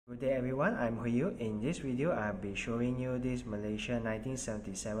Good day everyone, I'm Huyu. In this video, I'll be showing you this Malaysia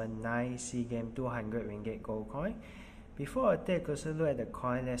 1977 SEA Games 200 Ringgit Gold coin. Before I take a closer look at the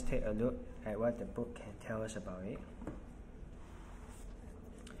coin, let's take a look at what the book can tell us about it.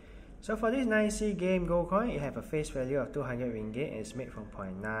 So for this SEA Games Gold coin, it has a face value of 200 Ringgit and it's made from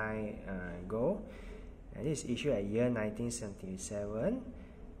 0.9 gold. And this is issued at year 1977.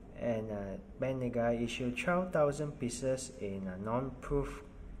 And Bank Negara issued 12,000 pieces in a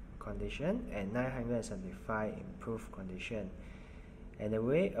non-proof condition and 975 in proof condition. And the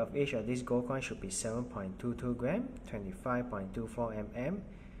weight of each of these gold coins should be 7.22 gram, 25.24 mm,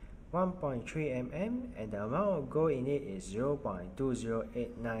 1.3 mm, and the amount of gold in it is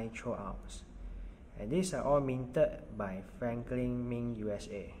 0.2089 troy ounce. And these are all minted by Franklin Mint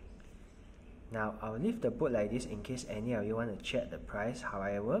USA. Now, I'll leave the book like this in case any of you want to check the price.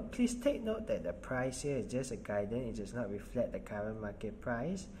 However, please take note that the price here is just a guidance. It does not reflect the current market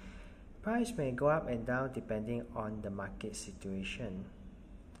price. Price may go up and down depending on the market situation.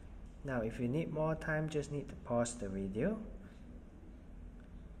 Now, if you need more time, just need to pause the video.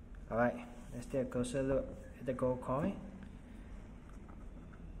 Alright, let's take a closer look at the gold coin.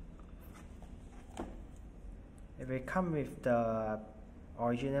 If it comes with the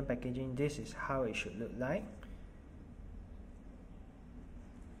original packaging, this is how it should look like.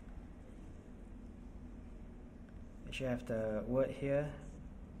 It should have the word here,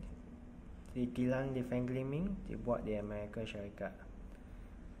 Ditilang di Franklin Mint, dibuat di Amerika Syarikat.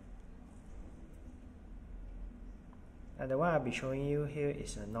 And the one I'll be showing you here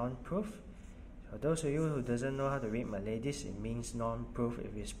is a non-proof. So those of you who doesn't know how to read Malay, this it means non-proof.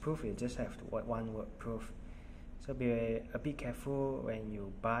 If it's proof, you just have to one word proof. So be a bit careful when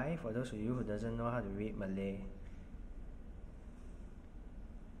you buy, for those of you who doesn't know how to read Malay.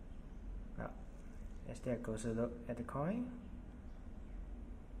 Now, let's take a closer look at the coin.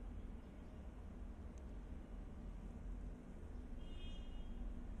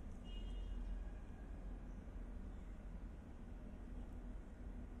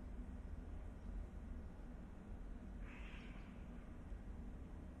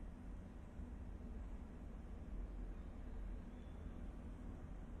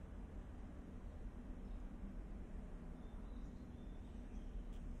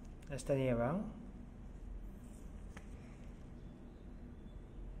 Let's turn it around.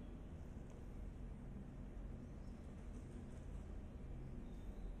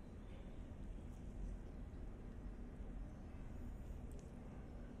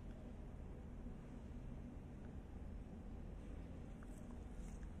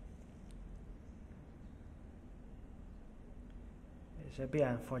 It's a bit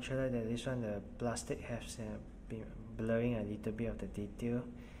unfortunate that this one, the plastic has been blurring a little bit of the detail.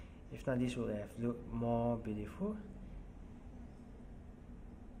 If not, this would have looked more beautiful.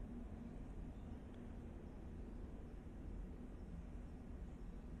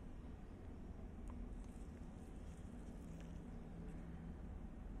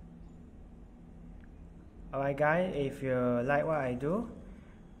 Alright guys, if you like what I do,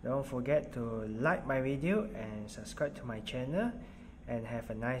 don't forget to like my video and subscribe to my channel, and have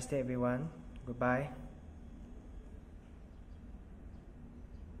a nice day everyone. Goodbye.